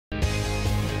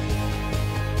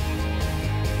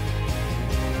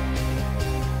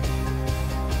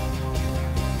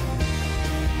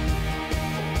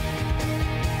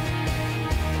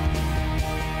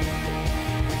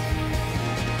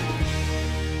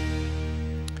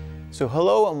So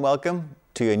hello and welcome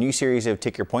to a new series of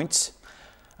Take Your Points.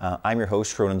 I'm your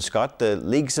host, Ronan Scott. The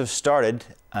leagues have started,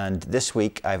 and this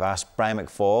week I've asked Brian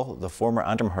McFall, the former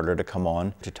Antrim hurler, to come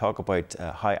on to talk about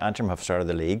how Antrim have started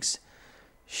the leagues.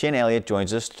 Shane Elliott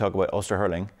joins us to talk about Ulster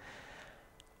hurling.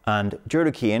 And Gerard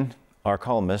O'Kane, our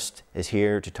columnist, is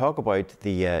here to talk about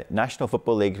the National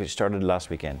Football League, which started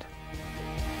last weekend.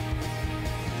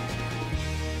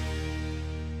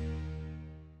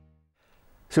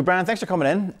 So Brian, thanks for coming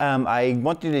in. I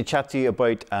wanted to chat to you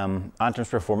about Antrim's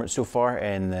performance so far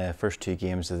in the first two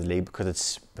games of the league, because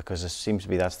it seems to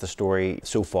be that's the story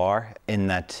so far, in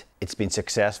that it's been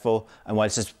successful, and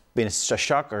whilst it's been a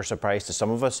shock or surprise to some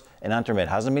of us, in Antrim it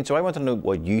hasn't been. So I want to know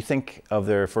what you think of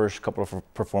their first couple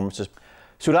of performances.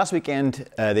 So last weekend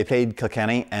they played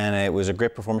Kilkenny and it was a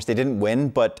great performance. They didn't win,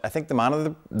 but I think the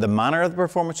manner of the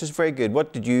performance was very good.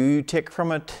 What did you take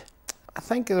from it? I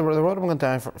think they would have gone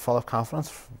down full of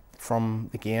confidence from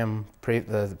the game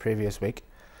the previous week,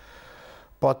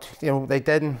 but you know they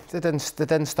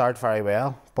didn't start very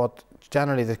well. But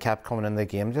generally they kept coming in the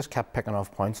game, just kept picking off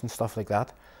points and stuff like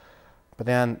that. But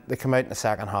then they came out in the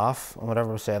second half, and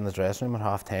whatever was said in the dressing room at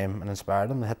half time, and inspired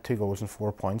them. They hit 2 goals and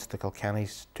 4 points to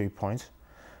Kilkenny's 2 points.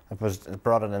 It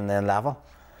brought it in then level.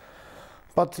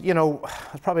 But you know,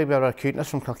 it's probably a bit of cuteness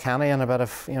from Kilkenny and a bit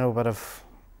of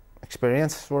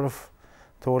experience sort of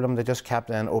told them. They just kept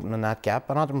then opening that gap,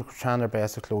 and Antrim were trying their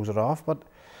best to close it off. But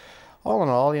all in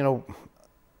all, you know,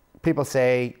 people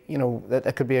say, you know, that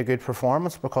it could be a good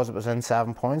performance because it was in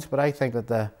 7 points, but I think that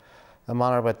the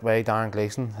manner with the way Darren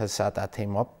Gleeson has set that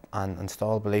team up and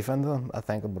installed belief into them, I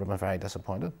think it would have been very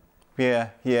disappointed. Yeah.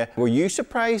 Were you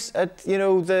surprised at, you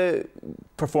know, the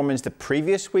performance the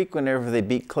previous week whenever they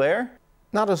beat Clare?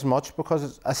 Not as much,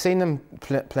 because I seen them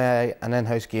play an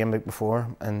in-house game week before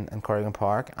in Corrigan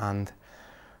Park, and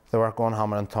they were going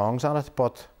hammer and tongs at it.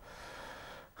 But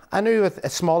I knew with a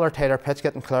smaller, tighter pitch,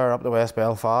 getting Clare up to West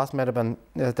Belfast might have been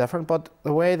different. But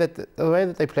the way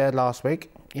that they played last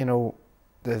week, you know,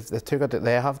 they took it.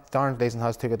 Darren Gleeson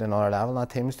has took it to another level. And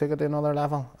that team's took it to another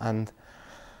level. And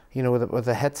you know, with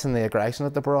the hits and the aggression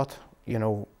that they brought, you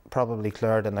know, probably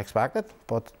Clare didn't expect it,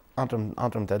 but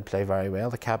Antrim did play very well.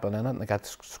 They kept it in it, and they got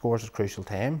scores at crucial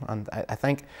time. And I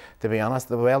think, to be honest,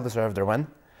 they well deserved their win.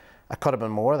 It could have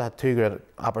been more. They had 2 great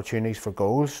opportunities for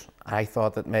goals. I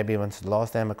thought that maybe once they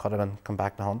lost them, it could have come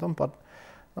back to hunt them. But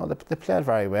no, they played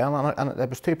very well, and there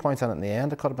was 2 points in it in the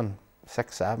end. It could have been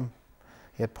 6, 7,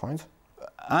 8 points.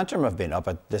 Antrim have been up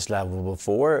at this level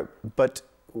before, but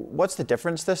what's the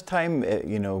difference this time?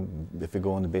 You know, if we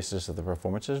go on the basis of the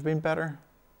performances have been better?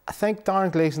 I think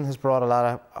Darren Gleeson has brought a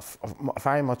lot of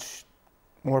very much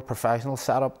more professional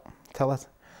setup to it.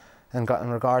 In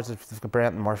regards to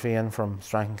Brenton Murphy in from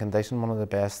strength and condition, one of the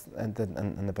best in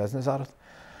the business at it.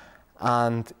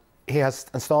 And he has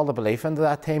installed a belief into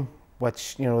that team,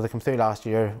 which, you know, they came through last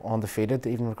year undefeated,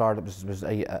 even regarded it was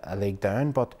a league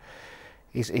down. But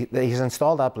he's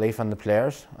installed that belief in the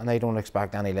players, and they don't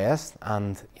expect any less.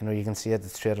 And you know, you can see it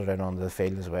straight out onto the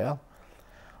field as well.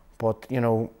 But you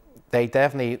know, they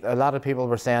definitely, a lot of people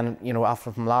were saying, you know,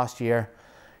 after from last year,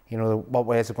 you know, what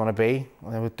way is it going to be?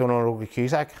 Donald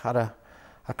Cusack had a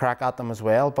crack at them as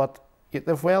well, but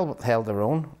they've well held their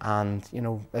own. And you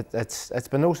know, it's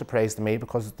been no surprise to me,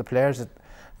 because the players that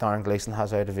Darren Gleeson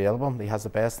has out available, he has the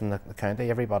best in the county.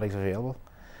 Everybody's available.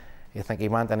 You think he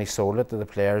went and he sold it to the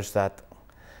players that,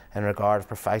 in regard to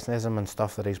professionalism and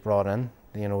stuff that he's brought in,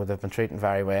 you know, they've been treating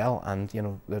very well, and you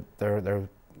know,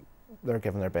 they're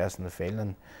giving their best in the field,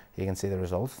 and you can see the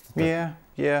results. Yeah.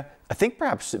 I think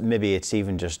perhaps maybe it's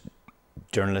even just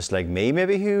journalists like me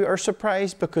maybe who are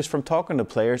surprised, because from talking to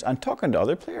players and talking to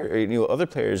other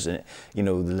players, you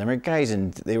know, the Limerick guys,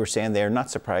 and they were saying they're not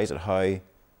surprised at how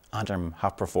Antrim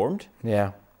have performed.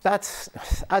 Yeah, that's,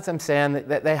 as I'm saying,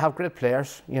 they have great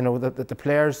players. You know, the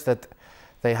players that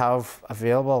they have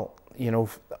available, you know,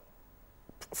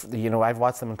 I've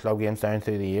watched them in club games down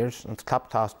through the years, and it's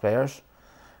top-class players.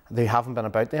 They haven't been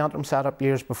about the Antrim setup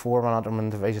years before, when Antrim in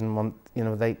Division 1, you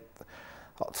know,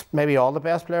 maybe all the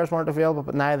best players weren't available,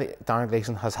 but now Darren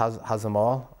Gleeson has them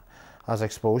all as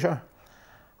exposure.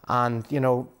 And you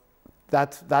know,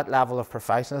 that level of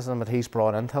professionalism that he's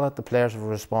brought into it, the players have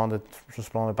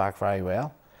responded back very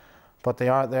well. But they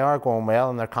are going well,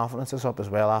 and their confidence is up as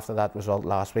well after that result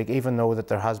last week. Even though that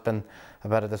there has been a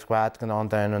bit of disquiet going on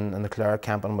down in the Clare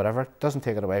camp and whatever, it doesn't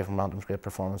take it away from Antrim's great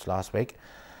performance last week.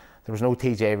 There was no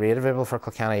TJ Reid available for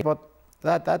Kilkenny, but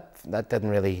that didn't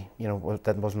really, you know,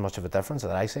 that wasn't much of a difference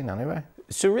that I seen anyway.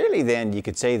 So really then you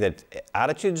could say that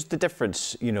attitude's the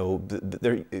difference. You know,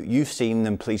 you've seen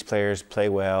them, police players play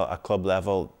well at club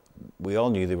level. we all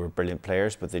knew they were brilliant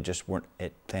players, but they just weren't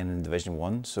playing in Division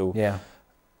 1. So yeah.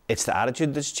 It's the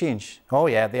attitude that's changed. Oh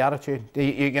yeah, the attitude.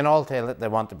 You can all tell that they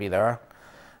want to be there,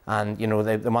 and you know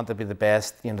they want to be the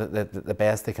best. You know the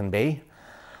best they can be,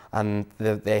 and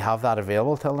they have that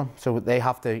available to them. So they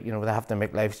have to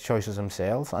make life choices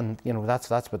themselves, and you know that's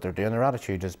what they're doing. Their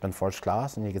attitude has been first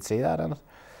class, and you can see that in it.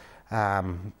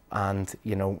 And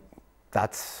you know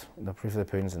that's the proof of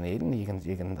the pudding's in the eating. You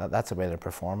can that's the way they're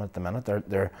performing at the minute.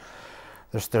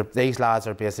 These lads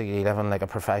are basically living like a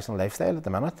professional lifestyle at the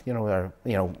minute. You know they're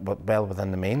well within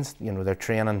the means. You know they're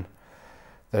training.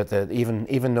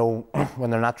 Even though when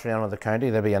they're not training with the county,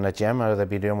 they'll be in a gym or they'll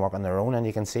be doing work on their own, and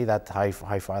you can see that how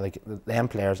far them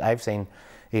players. I've seen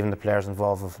even the players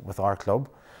involved with our club.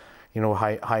 You know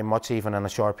how much even in a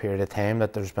short period of time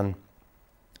that there's been.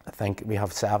 I think we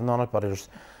have 7 on it, but there's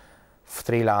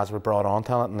 3 lads were brought on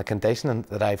to it, and the conditioning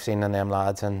that I've seen in them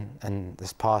lads in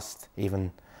this past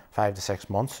even 5 to 6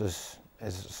 months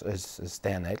is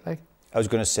day and night like. I was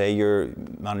going to say, your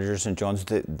manager St John's.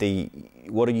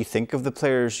 What do you think of the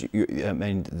players? I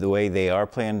mean, the way they are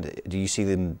playing. Do you see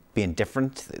them being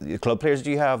different? The club players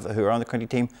do you have who are on the county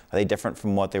team, are they different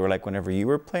from what they were like whenever you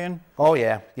were playing? Oh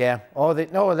yeah. Oh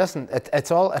no, listen.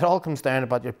 It all comes down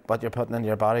to what you're putting into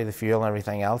your body, the fuel and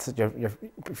everything else that you're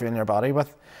fueling your body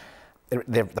with.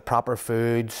 The proper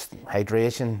foods,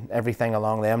 hydration, everything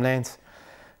along them lines.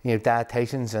 You know,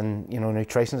 dietitians and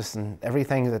nutritionists and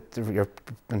everything that you're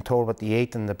been told what to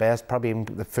eat and the best, probably even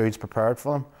the foods prepared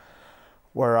for them.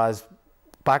 Whereas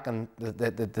back in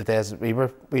the days that we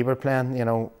were playing, you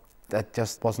know, that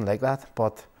just wasn't like that.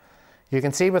 But you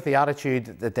can see with the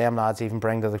attitude that them lads even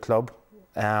bring to the club.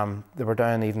 They were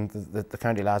down, even the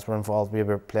county lads were involved. We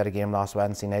played a game last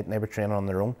Wednesday night and they were training on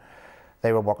their own.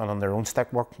 They were working on their own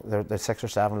stick work. The 6 or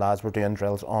 7 lads were doing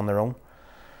drills on their own.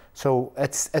 So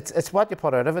it's what you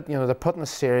put out of it. You know, they're putting a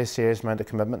serious amount of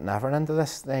commitment and effort into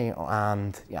this thing,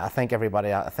 and yeah, I think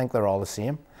they're all the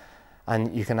same.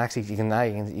 And you can actually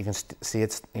see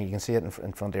it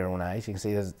in front of your own eyes. You can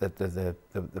see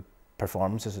the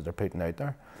performances that they're putting out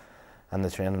there, and the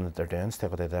training that they're doing is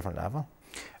taken to a different level.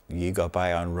 You got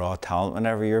by on raw talent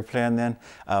whenever you were playing then.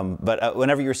 But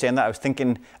whenever you were saying that, I was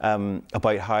thinking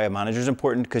about how a manager is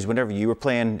important, because whenever you were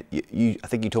playing, I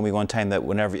think you told me one time that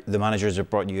whenever the managers that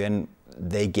brought you in,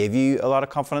 they gave you a lot of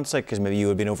confidence, like, because maybe you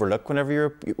had been overlooked whenever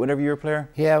you were a player.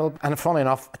 Yeah, well, and funnily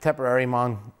enough, a Tipperary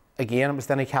man, again, it was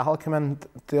Dinny Cahill came in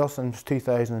to us in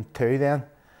 2002 then.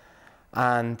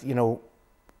 And, you know,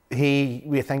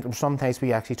 we think sometimes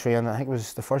we actually trained, I think it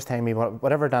was the first time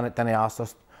whatever Dinny asked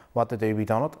us what to do, we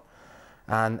done it,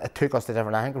 and it took us to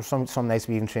different. I think some nights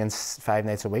we even trained 5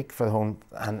 nights a week for the home,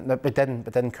 and we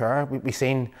didn't care. We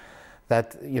seen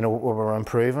that, you know, we were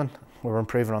improving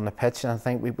on the pitch, and I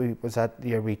think we was that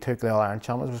year we took the All Ireland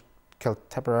champions, was killed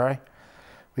Tipperary.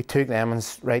 We took them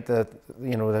and right to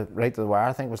the wire.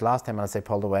 I think it was last 10 minutes they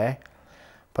pulled away,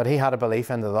 but he had a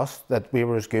belief into us that we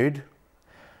were as good.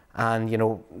 And you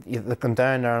know, looking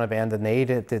down there on a bended knee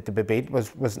to be beat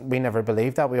was we never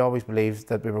believed that. We always believed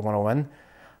that we were going to win.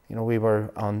 You know, we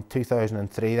were on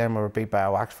 2003. Then we were beat by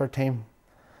a Wexford team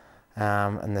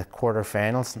in the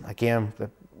quarter-finals. Again,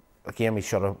 we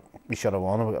should have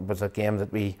won. It was a game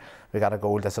that we got a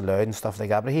goal disallowed and stuff like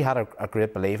that. But he had a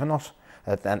great belief in us,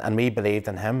 and we believed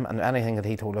in him. And anything that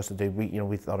he told us to do,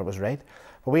 we thought it was right.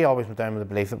 But we always went down with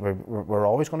the belief that we're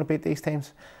always going to beat these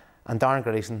teams. And Darren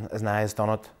Gleeson has done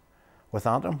it with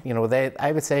Antrim. You know,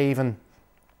 I would say even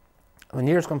when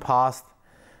years gone past,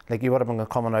 like you would have been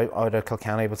coming out of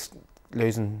Kilkenny with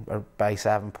losing or by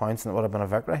 7 points, and it would have been a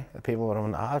victory. People would have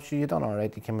been, sure, you done all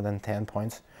right, you came within 10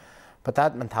 points. But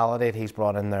that mentality that he's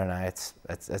brought in there now,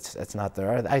 it's not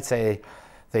there. I'd say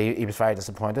he was very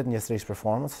disappointed in yesterday's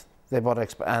performance.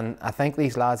 And I think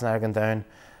these lads now are going down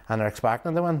and are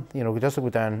expecting to win. You know, just to go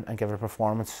down and give it a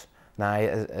performance now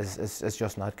is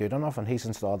just not good enough, and he's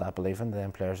installed that belief in them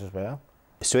players as well.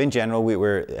 So in general,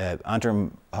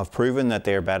 Antrim have proven that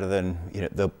they're better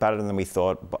than we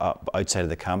thought outside of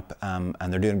the camp, and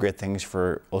they're doing great things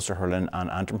for Ulster hurling and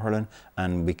Antrim hurling,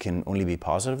 and we can only be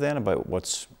positive then about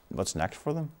what's next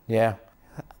for them. Yeah,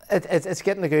 it's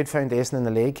getting a good foundation in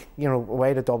the league. You know,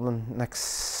 away to Dublin next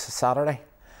Saturday,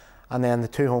 and then the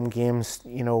 2 home games.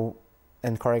 You know,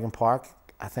 in Corrigan Park.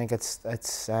 I think it's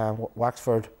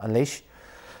Wexford and Laois.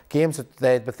 Games that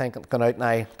they'd be thinking going out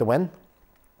now to win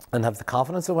and have the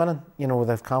confidence of winning. You know,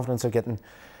 they have confidence of getting.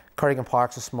 Corrigan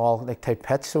Park's a small type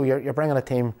pitch, so you're bringing a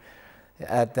team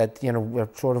that, you know,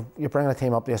 you're bringing a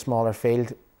team up to a smaller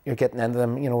field. You're getting into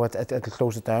them. You know, it'll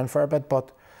close it down for a bit. But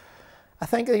I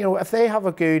think, you know, if they have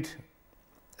if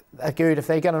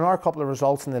they get another couple of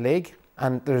results in the league,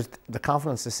 and there's the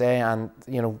confidence to say, and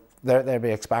you know, they'll be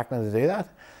expecting to do that,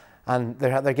 and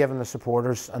they're giving the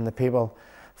supporters and the people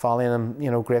following them,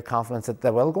 you know, great confidence that they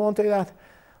will go and do that.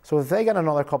 So if they get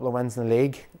another couple of wins in the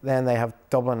league, then they have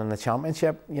Dublin in the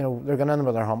championship. You know, they're going in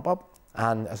with their hump up,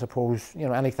 and I suppose, you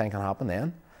know, anything can happen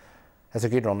then. It's a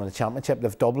good run in the championship.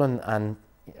 They've Dublin, and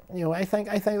you know, I think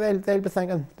they'll be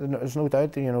thinking, there's no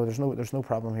doubt, you know, there's no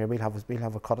problem here. We'll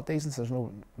have a cut at these. They're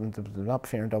not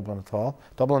fearing Dublin at all.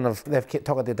 Dublin they've took it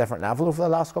to a different level over the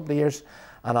last couple of years,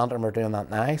 and Antrim are doing that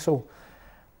now. So,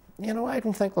 you know, I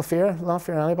don't think they'll not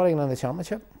fear anybody in the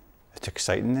championship. It's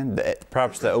exciting then.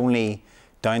 Perhaps the only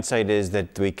downside is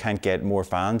that we can't get more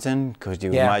fans in, because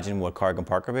you imagine what Carrigan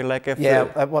Park would be like if... Yeah,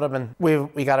 it would have been...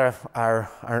 We got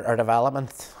our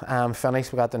development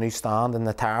finished. We got the new stand and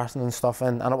the terracing and stuff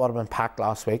in, and it would have been packed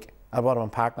last week. It would have been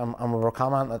packed, and we were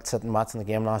commenting at sitting watching the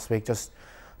game last week, just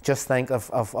think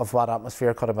of what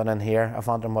atmosphere could have been in here if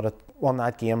Antrim would have won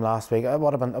that game last week. It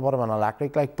would have been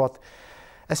electric, like, but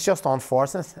it's just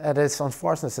unfortunate. It is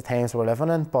unfortunate, it's the times we're living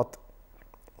in, but,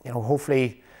 you know,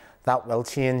 hopefully that will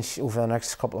change over the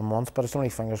next couple of months, but it's only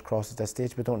fingers crossed at this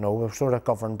stage. We don't know. We're sort of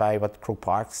governed by what Croke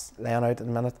Park's laying out at the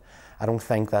minute. I don't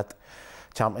think that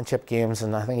championship games,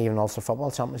 and I think even also football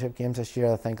championship games this year, I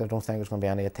don't think there's going to be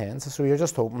any attendance. So you're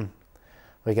just hoping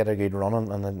we get a good run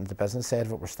on the business side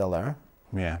of it. We're still there.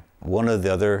 Yeah. One of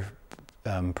the other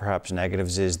perhaps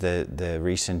negatives is the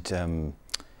recent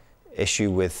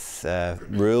issue with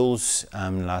rules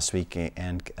last week,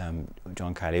 and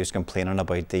John Kelly was complaining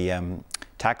about the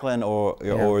tackling or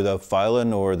the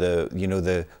fouling, or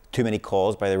the too many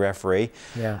calls by the referee.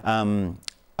 Yeah.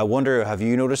 I wonder, have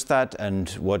you noticed that, and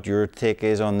what your take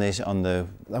is on this? I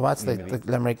watched the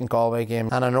Limerick and Galway game,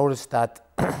 and I noticed that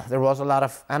there was a lot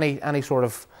of any sort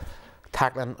of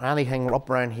tackling or anything up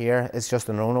around here is just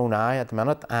a no-no now at the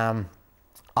minute.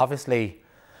 Obviously,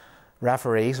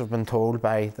 referees have been told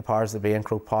by the powers that be in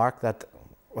Croke Park that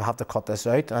we'll have to cut this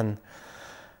out, and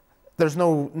there's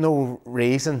no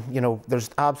reason, you know,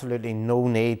 there's absolutely no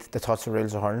need to touch the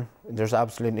rules of hurling. There's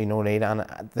absolutely no need, and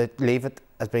they leave it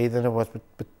as be than it was.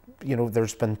 But you know,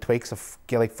 there's been tweaks of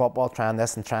Gaelic football, trying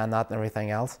this and trying that and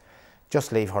everything else.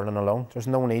 Just leave hurling alone. There's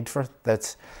no need for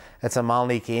it. It's a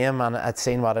manly game, and it's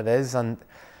seen what it is. And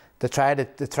the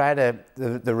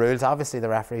rules. Obviously, the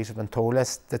referees have been told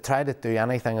this. To try to do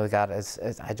anything like that is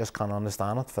I just can't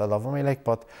understand it for the love of me. Like,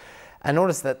 but I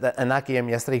noticed that in that game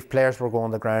yesterday, players were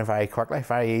going to the ground very quickly,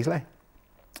 very easily,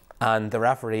 and the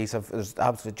referees have. There's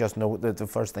absolutely just no. The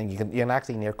first thing you can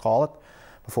actually near call it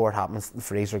before it happens. The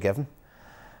frees are given,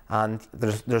 and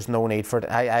there's no need for it.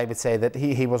 I would say that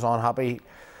he was unhappy,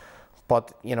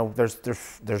 but you know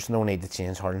there's no need to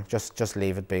change hurling. Just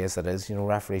leave it be as it is. You know,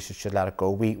 referees should let it go.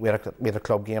 We had a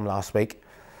club game last week,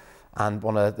 and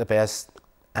one of the best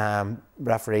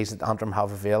referees that Antrim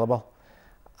have available.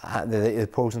 The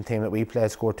opposing team that we played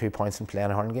scored 2 points in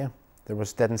playing a hurling game.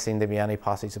 Didn't seem to be any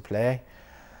passage of play,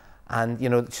 and you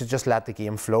know, should just let the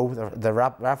game flow. The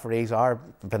referees are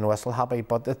been whistle happy,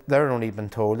 but they're only been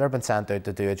told, they're been sent out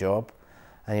to do a job,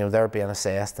 and you know they're being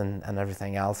assessed and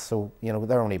everything else. So you know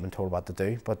they're only been told what to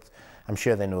do, but I'm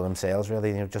sure they know themselves really.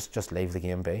 You know, just leave the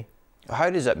game be. How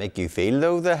does that make you feel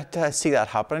though, that to see that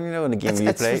happening? You know, in the game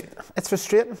you play. It's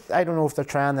frustrating. I don't know if they're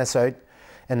trying this out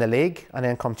in the league, and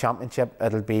then come championship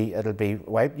it'll be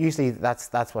wiped. Usually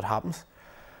that's what happens,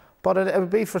 but it would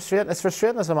be frustrating. It's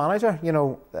frustrating as a manager, you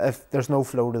know, if there's no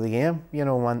flow to the game, you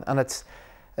know, and it's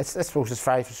I suppose it's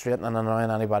very frustrating and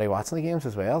annoying anybody watching the games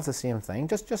as well. It's the same thing.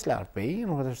 Just let it be, you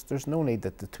know. There's no need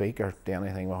to tweak or do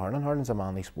anything with hurling. Hurling's a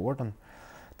manly sport, and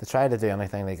to try to do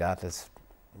anything like that it's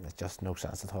just no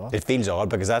sense at all. It feels odd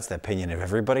because that's the opinion of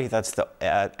everybody. That's the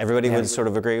everybody would sort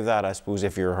of agree with that. I suppose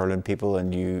if you're hurling people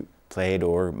and you played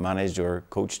or managed or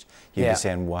coached, you'd be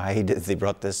saying, why did they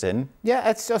brought this in? Yeah,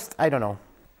 it's just I don't know.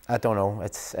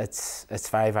 It's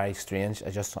very, very strange. I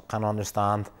just can't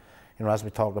understand. You know, as we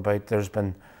talked about, there's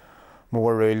been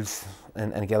more rules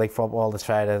in Gaelic football to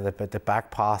try to the back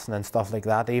passing and stuff like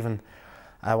that. Even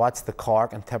I watched the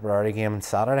Cork and Tipperary game on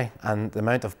Saturday, and the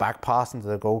amount of back passing to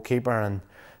the goalkeeper and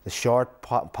the short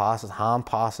passes, hand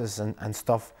passes and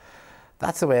stuff.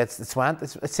 That's the way it's went.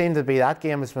 It seemed to be that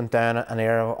game has been down an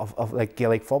era of like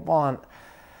Gaelic football, and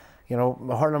you know,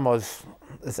 hurling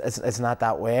it's not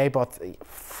that way, but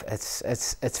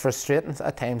it's frustrating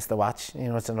at times to watch. You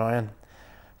know, it's annoying.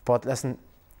 But listen,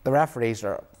 the referees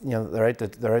are, you know, they're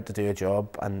out to do a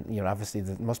job, and you know, obviously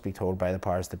they must be told by the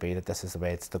powers to be that this is the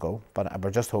way it's to go. But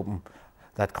we're just hoping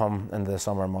that come into the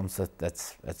summer months that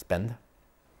it's been.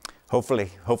 Hopefully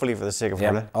for the sake of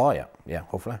hurling. Oh yeah,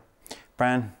 hopefully.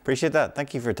 Brian, appreciate that.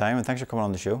 Thank you for your time, and thanks for coming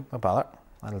on the show. No bother.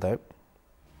 That'll do.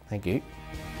 Thank you.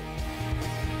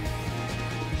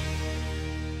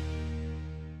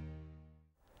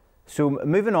 So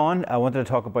moving on, I wanted to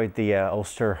talk about the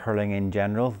Ulster hurling in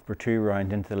general. We're 2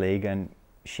 rounds into the league, and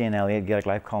Shane Elliott, Gaelic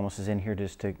Life columnist, is in here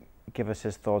just to give us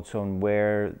his thoughts on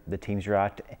where the teams are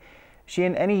at.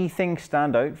 Shane, anything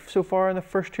stand out so far in the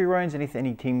first 2 rounds?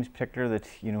 Any teams particular that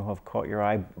have caught your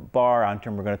eye? Bar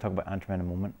Antrim, we're going to talk about Antrim in a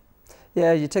moment.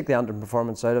 Yeah, you take the Antrim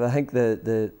performance out of it. I think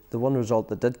the one result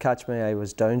that did catch my eye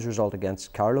was Down's result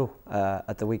against Carlow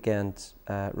at the weekend,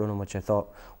 Ronan, which I thought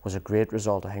was a great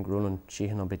result. I think Ronan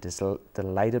Sheehan will be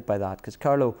delighted by that, because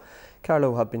Carlow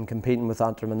have been competing with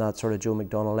Antrim in that sort of Joe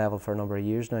McDonald level for a number of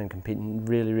years now, and competing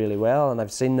really, really well. And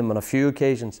I've seen them on a few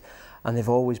occasions, and they've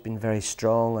always been very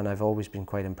strong, and I've always been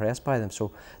quite impressed by them.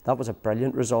 So that was a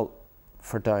brilliant result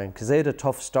for Down, because they had a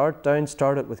tough start. Down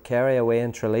started with Kerry away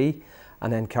in Tralee,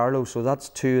 and then Carlow, so that's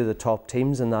 2 of the top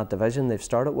teams in that division they've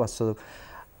started with. So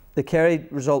the Kerry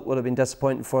result would have been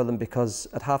disappointing for them, because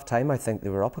at half time I think they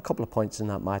were up a couple of points in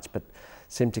that match, but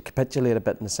seemed to capitulate a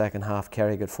bit in the second half.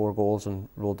 Kerry got 4 goals and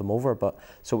rolled them over.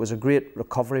 So it was a great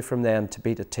recovery from them to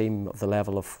beat a team of the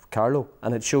level of Carlow,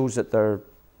 and it shows that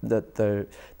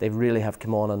they really have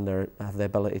come on and have the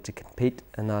ability to compete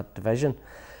in that division.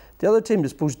 The other team, I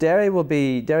suppose, Derry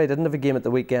didn't have a game at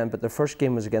the weekend, but their first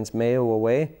game was against Mayo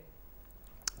away.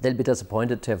 They'll be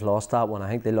disappointed to have lost that one. I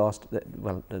think they lost,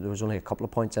 well, there was only a couple of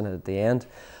points in it at the end,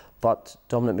 but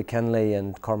Dominic McKinley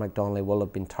and Cormac Donnelly will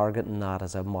have been targeting that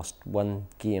as a must-win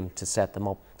game to set them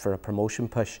up for a promotion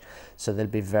push. So they'll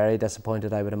be very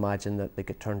disappointed, I would imagine, that they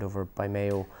get turned over by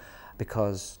Mayo,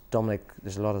 because Dominic,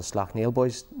 there's a lot of the Slaughtneil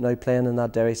boys now playing in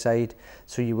that Derry side,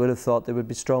 so you would have thought they would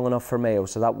be strong enough for Mayo.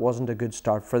 So that wasn't a good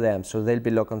start for them. So they'll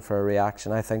be looking for a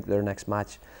reaction. I think their next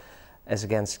match is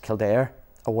against Kildare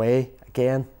away.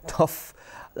 Again, tough.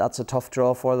 That's a tough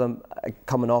draw for them,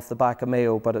 coming off the back of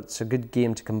Mayo, but it's a good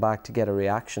game to come back to get a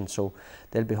reaction. So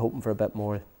they'll be hoping for a bit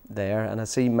more there. And I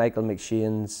see Michael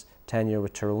McShane's tenure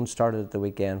with Tyrone started at the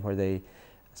weekend, where they, I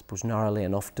suppose, narrowly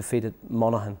enough defeated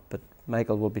Monaghan. But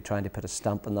Michael will be trying to put a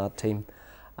stamp on that team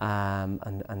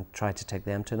and try to take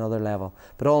them to another level.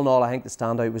 But all in all, I think the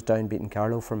standout was Down beating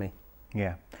Carlow for me.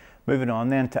 Yeah. Moving on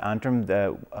then to Antrim,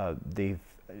 the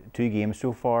 2 games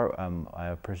so far,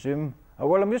 I presume.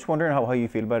 Well, I'm just wondering how you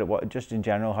feel about it. Just in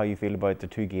general, how you feel about the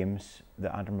 2 games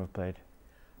that Antrim have played.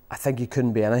 I think you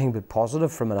couldn't be anything but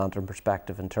positive from an Antrim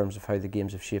perspective in terms of how the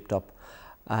games have shaped up.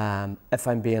 If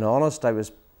I'm being honest, I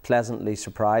was pleasantly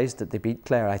surprised that they beat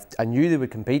Clare. I knew they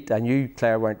would compete. I knew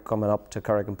Clare weren't coming up to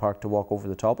Corrigan Park to walk over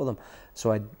the top of them.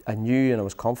 So I knew, and I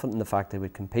was confident in the fact they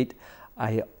would compete.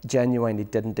 I genuinely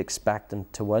didn't expect them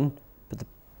to win, but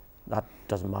that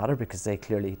doesn't matter, because they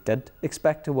clearly did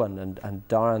expect to win, and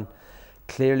Darren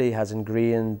clearly has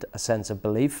ingrained a sense of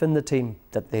belief in the team,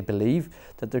 that they believe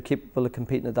that they're capable of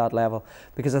competing at that level.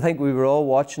 Because I think we were all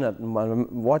watching it, and when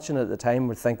watching it at the time,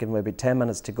 we're thinking maybe 10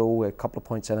 minutes to go, a couple of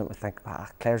points in it, we think,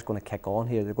 Clare's going to kick on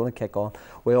here, they're going to kick on.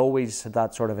 We always had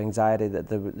that sort of anxiety that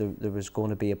there was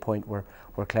going to be a point where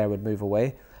Clare would move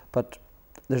away. But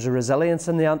there's a resilience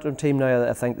in the Antrim team now that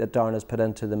I think that Darren has put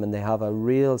into them, and they have a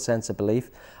real sense of belief.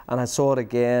 And I saw it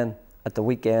again at the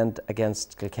weekend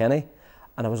against Kilkenny.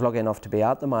 And I was lucky enough to be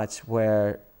at the match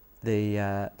where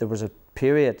there was a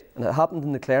period, and it happened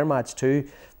in the Clare match too.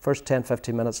 First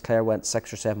 10-15 minutes, Clare went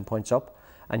 6 or 7 points up,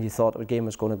 and you thought the game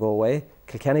was going to go away.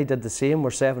 Kilkenny did the same,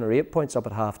 were 7 or 8 points up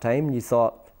at half time, and you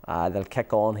thought, they'll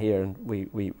kick on here, and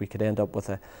we could end up with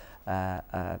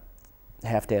a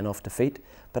hefty enough defeat.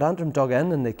 But Antrim dug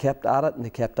in, and they kept at it, and they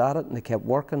kept at it, and they kept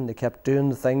working, they kept doing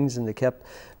the things, and they kept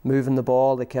moving the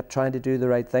ball, they kept trying to do the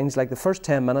right things. Like the first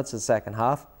 10 minutes of the second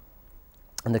half,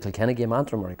 in the Kilkenny game,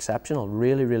 Antrim were exceptional,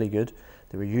 really, really good.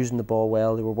 They were using the ball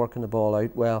well, they were working the ball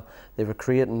out well, they were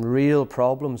creating real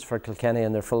problems for Kilkenny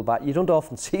and their full back. You don't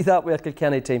often see that with a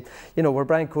Kilkenny team. You know, where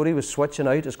Brian Cody was switching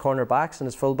out his corner backs and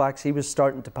his full backs, he was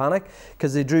starting to panic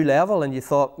because they drew level, and you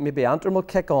thought maybe Antrim will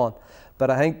kick on.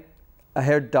 But I think I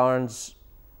heard Darren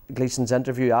Gleeson's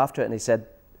interview after it, and he said,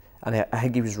 and I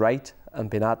think he was right, and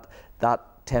being at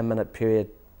that 10-minute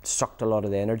period sucked a lot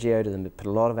of the energy out of them. It put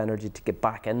a lot of energy to get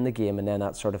back in the game, and then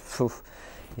that sort of,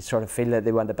 you sort of feel that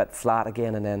they went a bit flat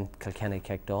again, and then Kilkenny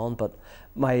kicked on. But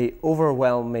my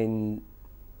overwhelming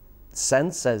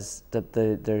sense is that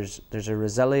there's a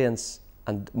resilience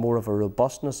and more of a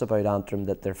robustness about Antrim,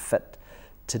 that they're fit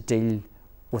to deal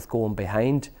with going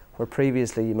behind, where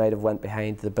previously you might have went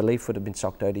behind, the belief would have been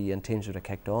sucked out of you and teams would have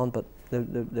kicked on. But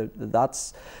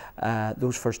those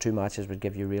first 2 matches would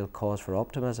give you real cause for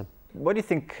optimism. What do you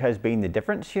think has been the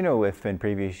difference? You know, if in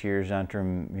previous years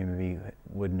Antrim maybe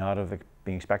would not have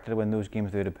been expected to win those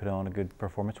games, they would have put on a good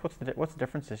performance. What's the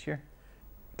difference this year?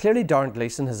 Clearly, Darren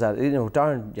Gleeson has that. You know,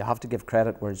 Darren, you have to give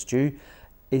credit where it's due.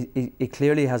 he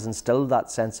clearly has instilled that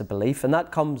sense of belief, and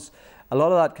that comes, a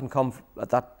lot of that can come,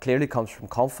 that clearly comes from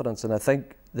confidence. And I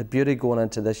think the beauty going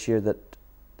into this year that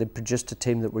they produced a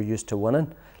team that were used to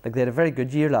winning. Like, they had a very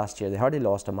good year last year. They hardly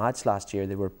lost a match last year.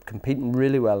 They were competing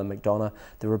really well in McDonagh.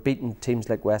 They were beating teams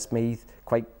like Westmeath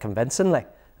quite convincingly,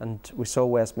 and we saw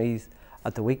Westmeath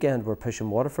at the weekend were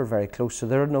pushing Waterford very close, so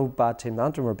they're no bad team.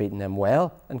 Antrim were beating them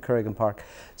well in Corrigan Park.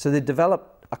 So they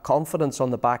developed a confidence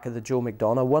on the back of the Joe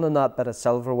McDonagh, winning that bit of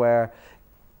silverware,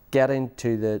 getting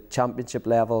to the championship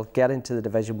level, getting to the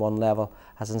Division 1 level,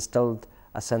 has instilled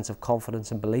a sense of confidence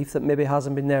and belief that maybe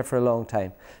hasn't been there for a long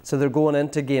time. So they're going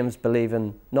into games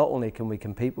believing not only can we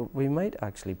compete, but we might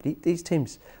actually beat these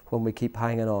teams when we keep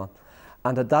hanging on.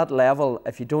 And at that level,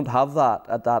 if you don't have that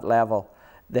at that level,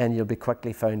 then you'll be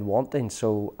quickly found wanting.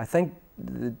 So I think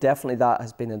definitely that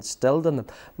has been instilled in them.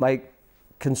 My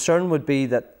concern would be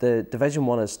that the Division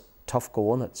 1 is tough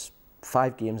going. It's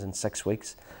 5 games in 6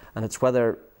 weeks, and it's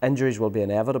whether injuries will be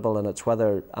inevitable, and it's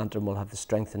whether Antrim will have the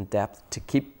strength and depth to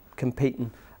keep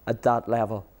competing at that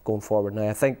level going forward. Now,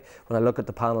 I think when I look at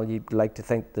the panel, you'd like to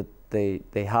think that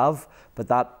they have, but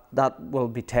that will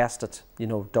be tested. You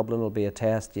know, Dublin will be a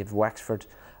test. You have Wexford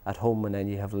at home, and then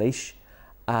you have Laois,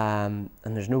 and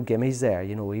there's no gimmies there.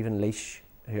 You know, even Laois,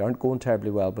 who aren't going terribly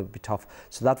well, but it'll be tough.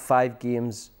 So that 5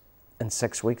 games in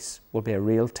 6 weeks will be a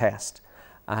real test,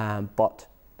 but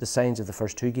the signs of the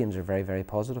first 2 games are very, very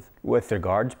positive. With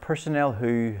regards personnel,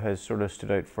 who has sort of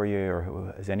stood out for you,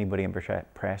 or has anybody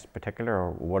impressed particular, or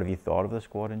what have you thought of the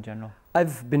squad in general?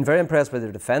 I've been very impressed by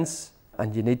their defence,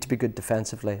 and you need to be good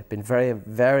defensively. I've been very,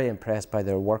 very impressed by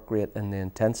their work rate and the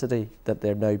intensity that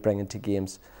they're now bringing to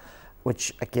games,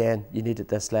 which again you need at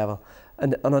this level.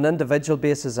 And on an individual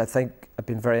basis, I think I've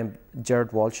been very.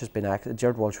 Gerard Walsh has been.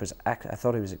 Gerard Walsh was. I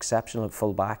thought he was exceptional at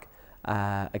full back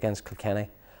against Kilkenny,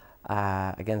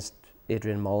 against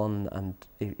Adrian Mullen, and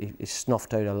he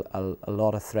snuffed out a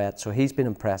lot of threats. So he's been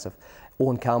impressive.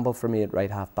 Owen Campbell for me at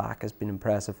right half back has been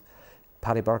impressive.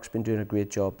 Paddy Burke's been doing a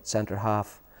great job at centre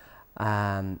half.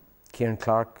 Kieran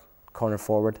Clark, corner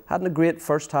forward, hadn't a great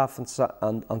first half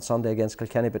on Sunday against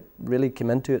Kilkenny, but really came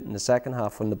into it in the second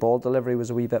half when the ball delivery was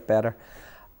a wee bit better.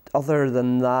 Other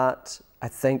than that, I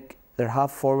think their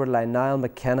half forward line, Niall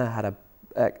McKenna had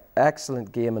an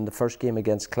excellent game in the first game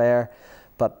against Clare,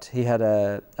 but he had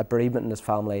a bereavement in his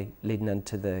family leading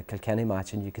into the Kilkenny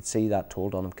match, and you could see that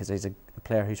told on him because he's a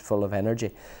player who's full of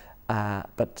energy.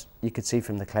 But you could see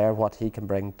from the Clare what he can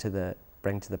bring to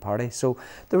the party. So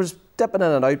there was dipping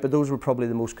in and out, but those were probably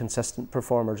the most consistent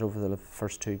performers over the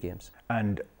first 2 games.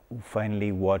 And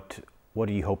finally, what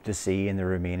do you hope to see in the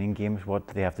remaining games? What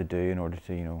do they have to do in order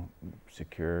to, you know,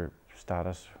 secure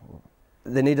status?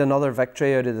 They need another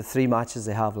victory out of the 3 matches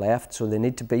they have left. So they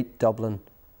need to beat Dublin,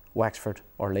 Wexford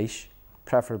or Laois,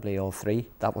 preferably all 3.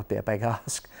 That would be a big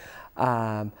ask.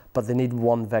 But they need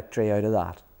 1 victory out of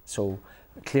that. So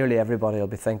clearly everybody will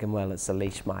be thinking, well, it's the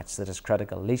Laois match that is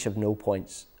critical. Laois have no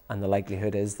points, and the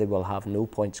likelihood is they will have no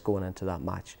points going into that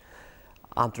match.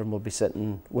 Antrim will be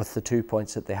sitting with the 2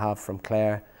 points that they have from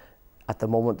Clare. At the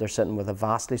moment, they're sitting with a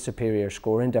vastly superior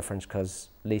scoring difference because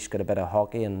Laois got a bit of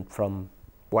hockey in from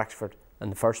Wexford in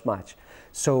the first match.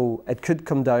 So it could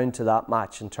come down to that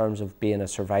match in terms of being a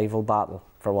survival battle,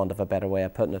 for want of a better way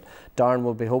of putting it. Darren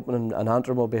will be hoping, and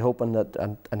Antrim will be hoping that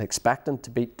and expecting to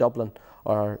beat Dublin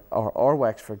or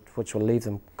Wexford, which will leave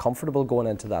them comfortable going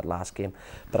into that last game.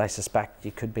 But I suspect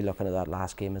you could be looking at that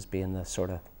last game as being the sort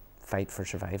of fight for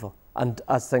survival. And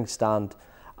as things stand,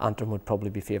 Antrim would probably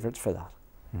be favourites for that.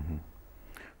 Mm-hmm.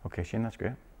 Okay, Shane, that's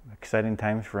great. Exciting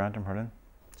times for Antrim hurling.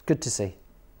 It's good to see.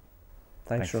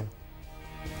 Thanks. Ronan.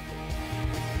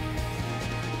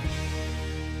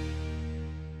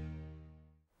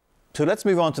 So let's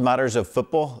move on to matters of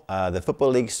football. The Football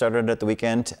League started at the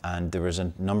weekend, and there was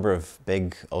a number of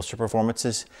big Ulster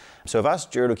performances. So I've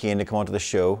asked Gerard O'Kane to come onto the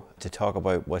show to talk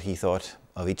about what he thought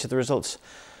of each of the results.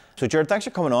 So Gerard, thanks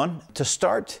for coming on. To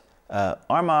start,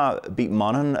 Armagh beat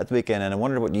Monaghan at the weekend, and I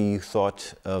wondered what you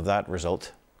thought of that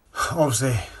result.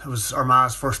 Obviously, it was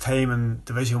Armagh's first time in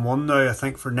Division 1 now, I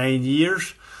think, for 9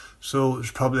 years. So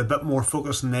there's probably a bit more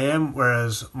focus on them,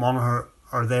 whereas Monaghan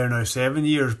are there now 7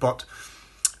 years. But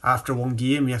after 1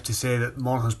 game, you have to say that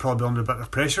Monaghan's probably under a bit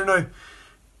of pressure now,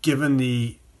 given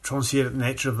the truncated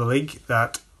nature of the league,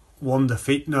 that 1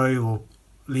 defeat now will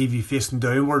leave you facing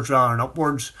downwards rather than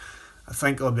upwards. I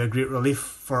think it'll be a great relief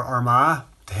for Armagh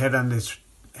to head into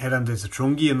the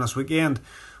Tyrone game this weekend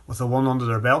with a 1 under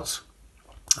their belts.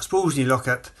 I suppose when you look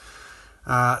at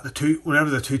whenever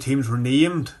the 2 teams were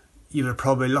named, you would have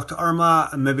probably looked at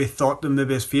Armagh and maybe thought them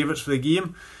maybe as favourites for the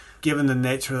game, given the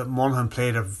nature that Monaghan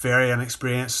played a very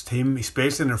inexperienced team,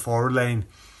 especially in their forward line.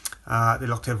 They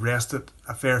looked to have rested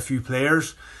a fair few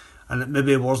players, and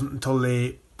maybe it wasn't until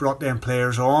they brought them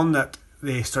players on that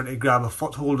they started to grab a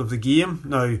foothold of the game.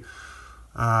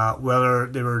 Now, whether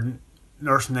they were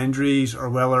nursing injuries or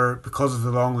whether because of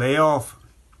the long layoff,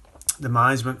 the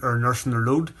management are nursing their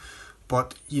load,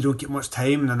 but you don't get much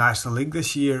time in the National League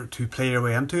this year to play your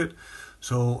way into it.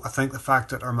 So I think the fact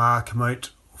that Armagh come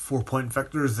out 4-point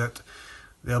victors, that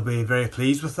they'll be very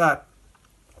pleased with that.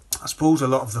 I suppose a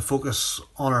lot of the focus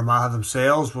on Armagh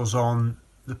themselves was on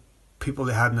the people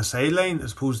they had in the sideline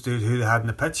as opposed to who they had in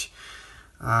the pitch.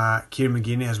 Kieran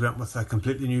McGeeney has went with a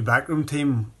completely new backroom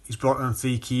team. He's brought in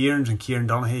 3 Kierans and Kieran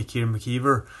Donaghy, Kieran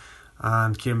McKeever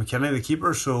and Kieran McKinney, the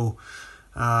keeper. So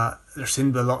there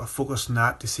seemed to be a lot of focus on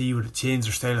that to see would it change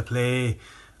their style of play,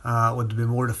 would they be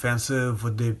more defensive,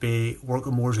 would they be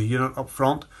working more as a unit up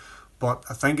front. But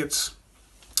I think it's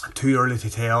too early to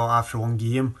tell after one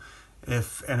game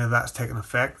if any of that's taken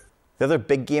effect. The other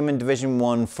big game in Division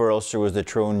 1 for Ulster was the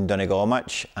Tyrone-Donegal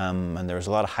match, and there was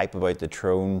a lot of hype about the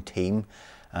Tyrone team.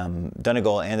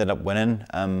 Donegal ended up winning.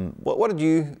 What did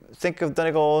you think of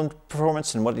Donegal's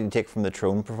performance, and what did you take from the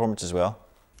Tyrone performance as well?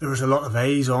 There was a lot of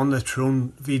eyes on the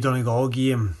Tyrone v Donegal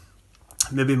game,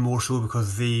 maybe more so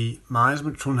because the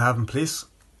management Tyrone have in place.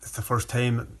 It's the first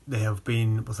time they have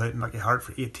been without Mickey Hart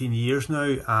for 18 years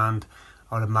now, and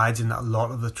I would imagine that a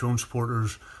lot of the Tyrone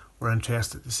supporters were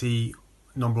interested to see,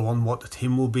 number one, what the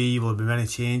team will be there be many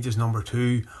changes, number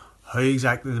two, how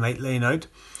exactly they might line out.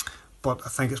 But I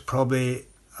think it's probably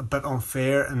a bit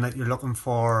unfair in that you're looking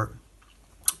for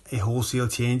a wholesale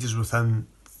changes within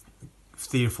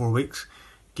 3 or 4 weeks,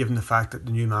 given the fact that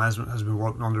the new management has been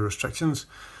working under restrictions.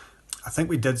 I think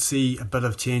we did see a bit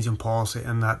of change in policy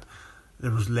in that there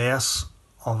was less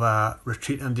of a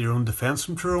retreat into their own defence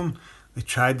from Tyrone. They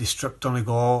tried to strip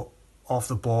Donegal off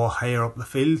the ball higher up the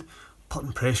field,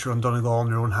 putting pressure on Donegal in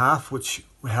their own half, which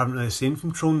we haven't really seen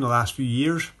from Tyrone in the last few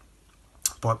years.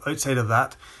 But outside of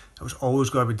that, it was always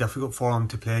going to be difficult for them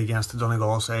to play against the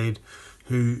Donegal side,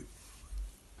 who,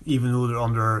 even though they're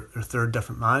under their 3rd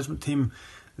different management team,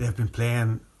 they have been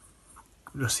playing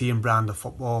the same brand of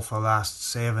football for the last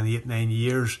 7, 8, 9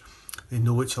 years. They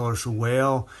know each other so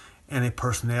well. Any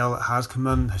personnel that has come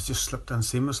in has just slipped in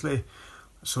seamlessly.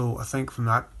 So I think from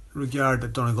that regard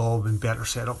that Donegal have been better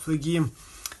set up for the game.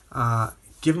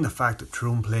 Given the fact that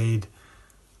Tyrone played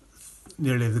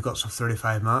nearly the guts of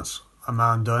 35 minutes, a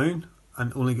man down,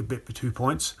 and only get beat by 2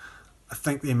 points, I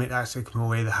think they might actually come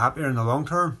away the happier in the long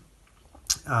term.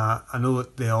 I know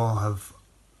that they all have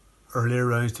earlier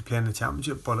rounds to play in the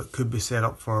championship, but it could be set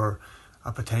up for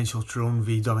a potential Tyrone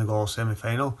v Donegal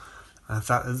semi-final. And if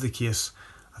that is the case,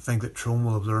 I think that Tyrone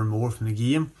will have learned more from the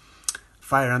game.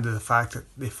 Fire into the fact that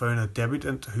they found a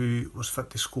debutant who was fit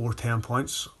to score 10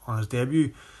 points on his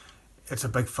debut. It's a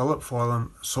big fill-up for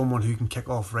them, someone who can kick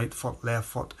off right foot, left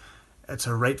foot. It's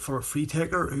a right foot free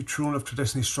taker who Tyrone have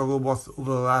traditionally struggled with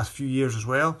over the last few years as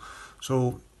well.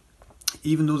 So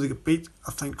even though they get beat,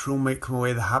 I think Tyrone might come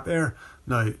away the happier.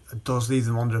 Now, it does leave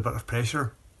them under a bit of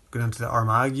pressure going into the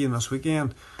Armagh game this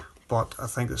weekend, but I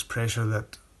think it's pressure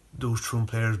that those Tyrone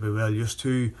players will be well used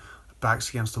to, backs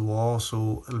against the wall.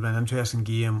 So it'll be an interesting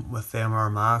game with them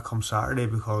Armagh come Saturday,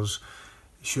 because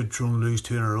should Tyrone lose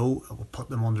 2 in a row, it will put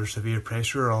them under severe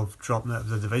pressure of dropping out of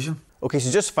the division. Okay,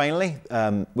 so just finally,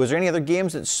 was there any other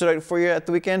games that stood out for you at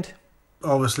the weekend?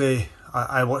 Obviously,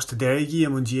 I watched the Derry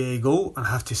game on GA Go, and I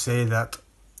have to say that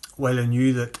while I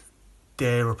knew that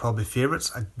Derry were probably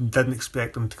favourites, I didn't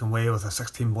expect them to come away with a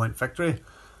 16-point victory.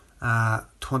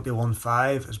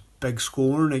 21-5 is big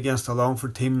scoring against a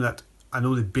Longford team that I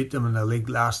know they beat them in the league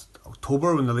last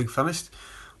October when the league finished,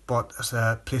 but it's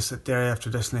a place that Derry have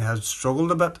traditionally has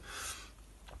struggled a bit.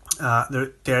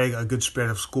 Derry got a good spread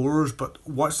of scorers, but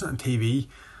watching it on TV,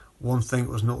 one thing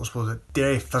that was noticeable was that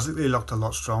Derry physically looked a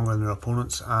lot stronger than their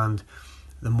opponents, and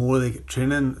the more they get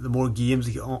training, the more games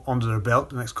they get under their belt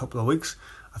the next couple of weeks,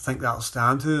 I think that'll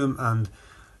stand to them, and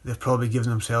they've probably given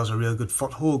themselves a real good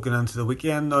foothold going into the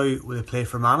weekend now where they play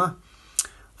Fermanagh.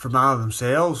 Fermanagh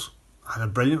themselves had a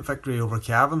brilliant victory over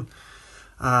Cavan.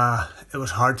 It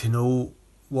was hard to know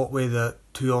what way the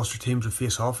two Ulster teams would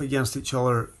face off against each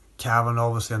other. Cavan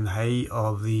obviously on the high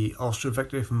of the Ulster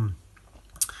victory from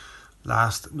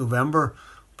last November,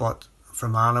 but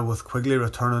Fermanagh with Quigley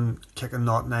returning, kicking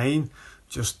 0-9,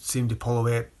 just seemed to pull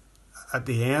away at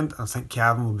the end. I think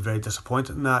Cavan will be very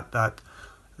disappointed in that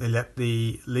they let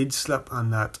the lead slip,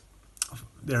 and that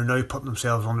they're now putting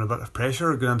themselves under a bit of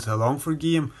pressure going into the Longford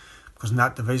game, because in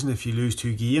that division, if you lose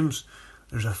 2 games,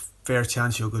 there's a fair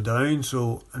chance you'll go down.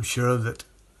 So I'm sure that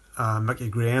Mickey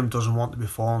Graham doesn't want to be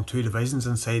falling 2 divisions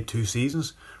inside 2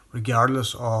 seasons,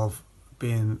 regardless of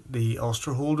being the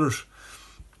Ulster holders.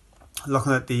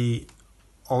 Looking at the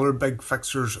other big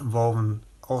fixtures involving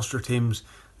Ulster teams,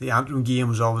 the Antrim game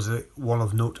was obviously one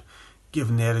of note,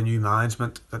 given they had a new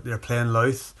management, that they're playing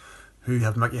Louth, who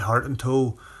have Mickey Hart in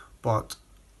tow, but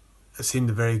it seemed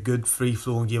a very good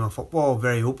free-flowing game of football,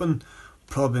 very open,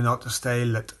 probably not the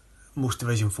style that most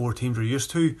Division 4 teams are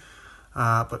used to,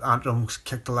 but Antrim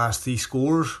kicked the last 3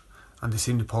 scores and they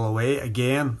seem to pull away.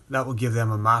 Again, that will give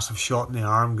them a massive shot in the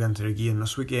arm going into their game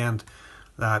this weekend,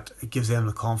 that it gives them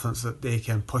the confidence that they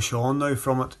can push on now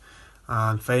from it.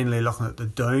 And finally, looking at the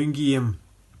Down game,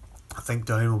 I think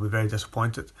Down will be very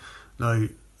disappointed. Now,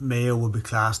 Mayo will be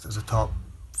classed as a top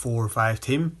 4 or 5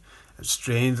 team. It's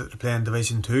strange that they're playing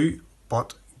Division 2,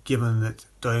 but given that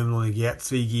Down will only get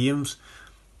 3 games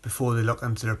before they look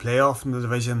into their playoff in the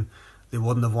division, they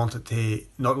wouldn't have wanted to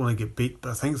not only get beat,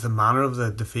 but I think it's the manner of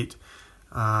the defeat.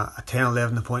 A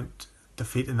 10-11 point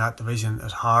defeat in that division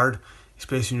is hard,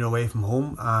 especially when you're away from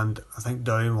home, and I think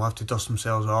Down will have to dust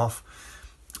themselves off.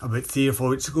 About 3 or 4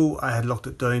 weeks ago, I had looked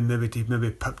at Down maybe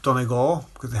pip Donegal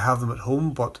because they have them at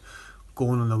home, but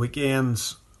going on the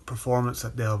weekends performance,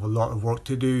 that they'll have a lot of work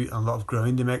to do and a lot of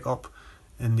ground to make up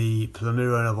in the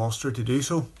preliminary round of Ulster to do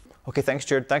so. Okay, thanks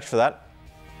Gerard, thanks for that.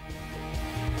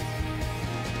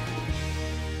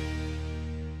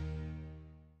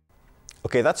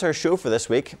 Okay, that's our show for this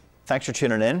week. Thanks for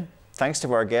tuning in. Thanks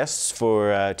to our guests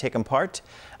for taking part,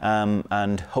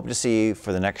 and hope to see you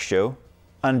for the next show.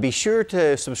 And be sure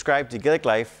to subscribe to Gaelic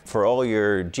Life for all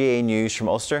your GAA news from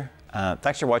Ulster.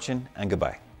 Thanks for watching, and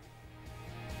goodbye.